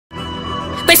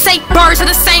They say birds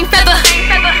of the same feather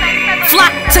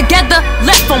flock together,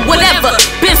 left from whatever.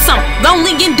 Been some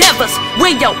lonely endeavors.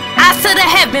 When your eyes to the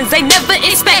heavens, they never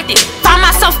expected. Find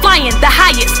myself flying the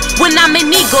highest when I'm an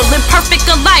eagle in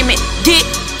perfect alignment. Get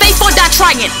faithful, die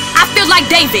trying. I feel like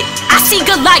David, I see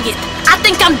Goliath. I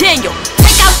think I'm Daniel.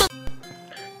 Take out the...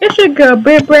 It's your girl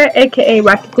Britt, aka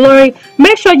RockYourGlory.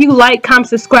 Make sure you like, comment,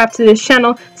 subscribe to this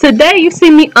channel. Today you see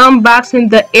me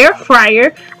unboxing the air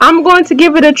fryer. I'm going to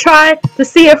give it a try to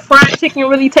see if fried chicken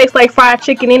really tastes like fried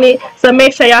chicken in it. So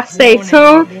make sure y'all stay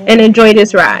tuned and enjoy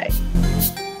this ride.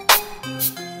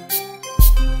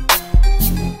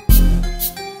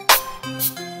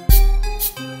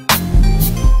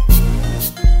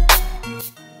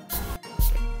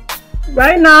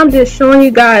 Right now I'm just showing you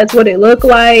guys what it looked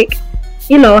like.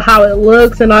 You know, how it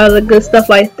looks and all the good stuff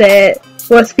like that.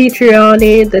 What's featured on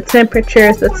it, the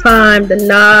temperatures, the time, the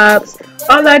knobs,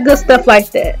 all that good stuff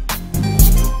like that.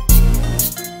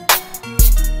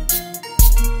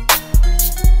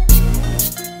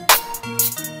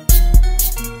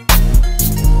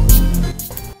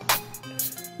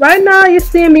 Right now you're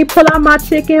seeing me pull out my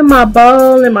chicken, my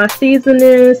bowl, and my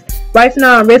seasonings. Right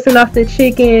now I'm rinsing off the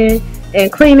chicken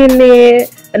and cleaning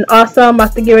it. And also I'm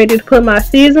about to get ready to put my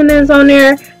seasonings on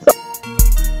there. So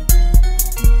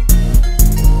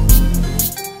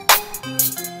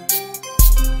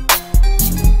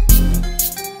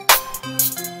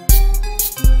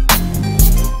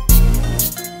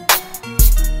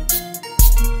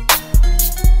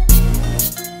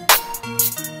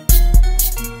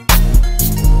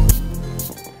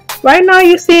right now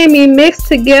you're seeing me mix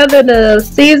together the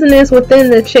seasonings within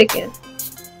the chicken.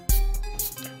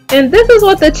 And this is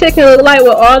what the chicken look like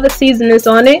with all the seasonings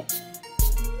on it.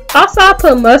 Also, I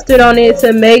put mustard on it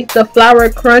to make the flour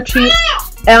crunchy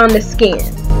on the skin.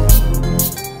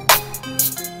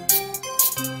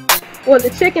 With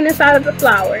the chicken inside of the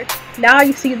flour, now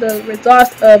you see the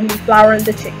results of me flouring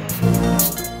the chicken.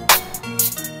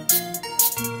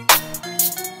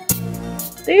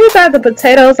 These are the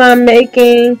potatoes I'm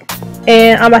making,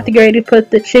 and I'm about to get ready to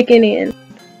put the chicken in.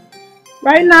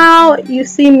 Right now, you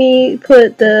see me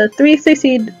put the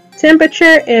 360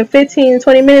 temperature in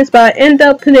 15-20 minutes, but I end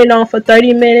up putting it on for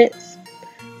 30 minutes,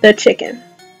 the chicken.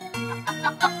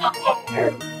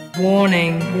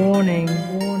 Warning, warning,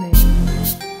 warning.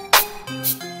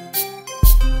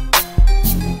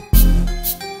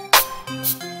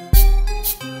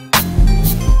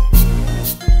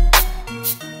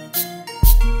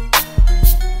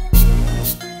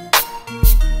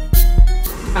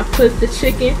 I put the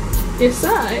chicken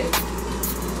inside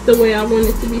the way I want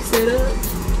it to be set up.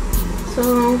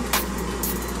 So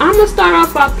I'm gonna start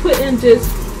off by putting just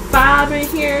 5 in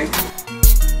here.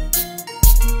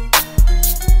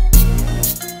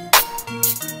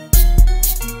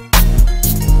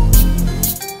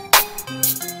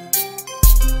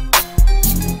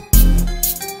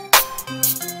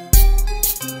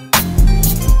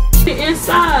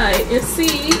 Inside and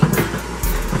see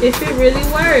if it really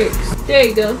works. There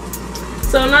you go.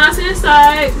 So now it's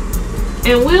inside,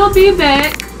 and we'll be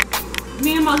back.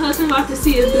 Me and my husband about to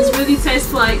see if this really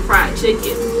tastes like fried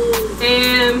chicken.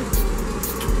 And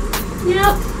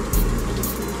yep,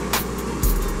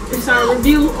 it's our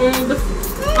review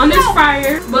on this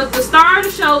fryer. But the star of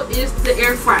the show is the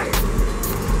air fryer.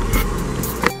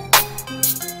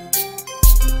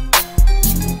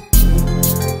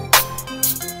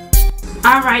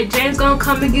 Alright, James gonna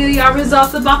come and give y'all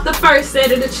results about the first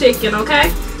set of the chicken, okay?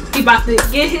 He about to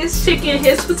get his chicken,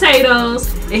 his potatoes,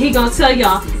 and he gonna tell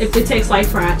y'all if it tastes like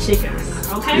fried chicken,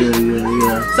 okay?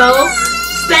 Yeah. So,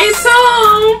 stay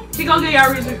tuned! He gonna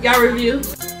give y'all review.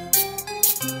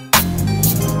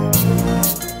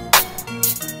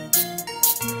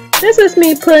 This is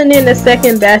me putting in the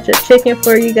second batch of chicken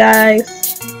for you guys.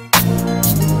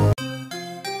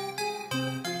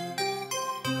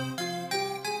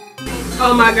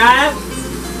 Oh my god,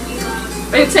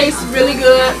 it tastes really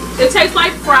good. It tastes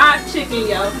like fried chicken,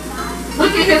 yo.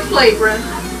 Look at his plate, bruh.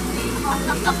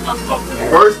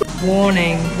 First,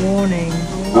 warning, warning.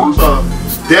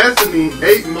 Destiny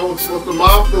ate most of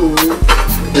my food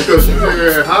because she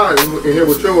can't hide in here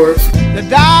with yours. The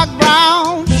dark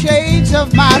brown shades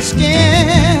of my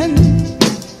skin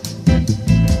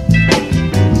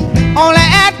only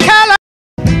add color,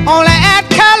 only add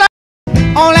color,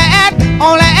 only add.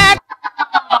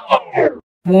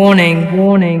 Warning,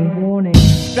 warning, warning.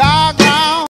 Dark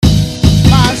brown,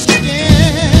 my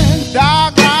skin.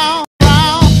 Dark brown,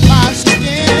 my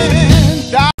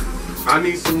skin. Dark. I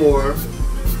need some more.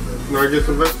 Can I get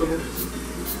some vegetables?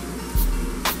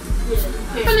 Yeah.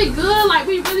 Really good, like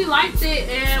we really liked it,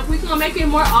 and we're gonna make it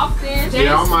more often.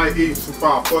 Yeah, I might eat some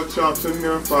fried pork chops in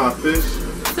there, fried fish.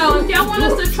 So if y'all want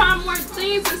us to try more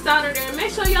things inside of there,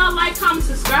 make sure y'all like, comment,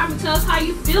 subscribe, and tell us how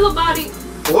you feel about it.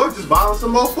 Or just buy us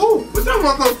some more food. Whichever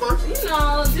one goes first. You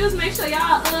know, just make sure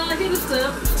y'all hit us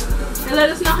up and let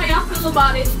us know how y'all feel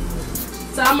about it.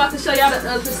 So I'm about to show y'all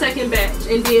the second batch,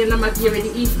 and then I'm about to get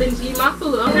ready to finish eating my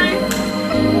food, okay?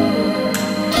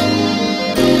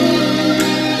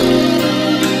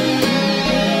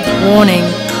 Warning.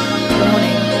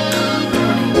 Warning.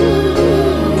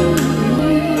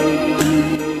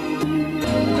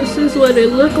 This is what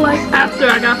it looked like after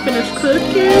I got finished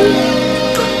cooking.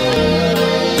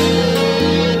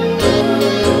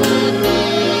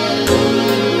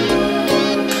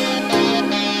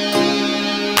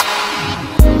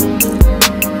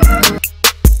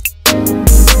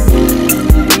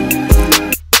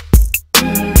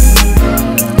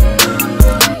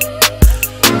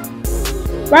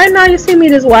 Right now you see me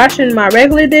just washing my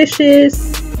regular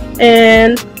dishes,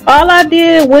 and all I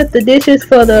did with the dishes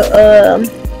for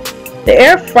the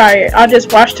air fryer, I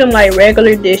just washed them like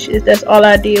regular dishes. That's all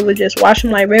I did, was just wash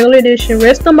them like regular dishes,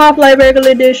 rinse them off like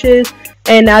regular dishes,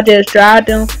 and I just dried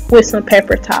them with some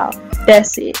paper towel.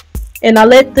 That's it. And I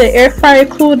let the air fryer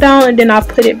cool down, and then I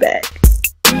put it back.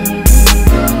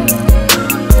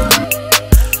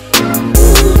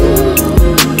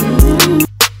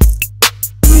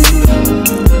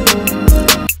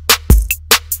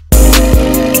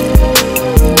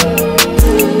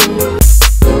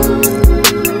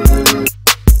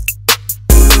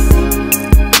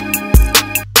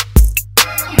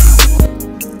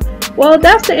 Well,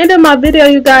 that's the end of my video,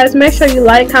 you guys. Make sure you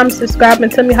like, comment, subscribe,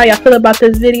 and tell me how y'all feel about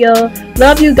this video.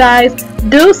 Love you guys.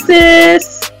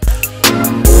 Deuces.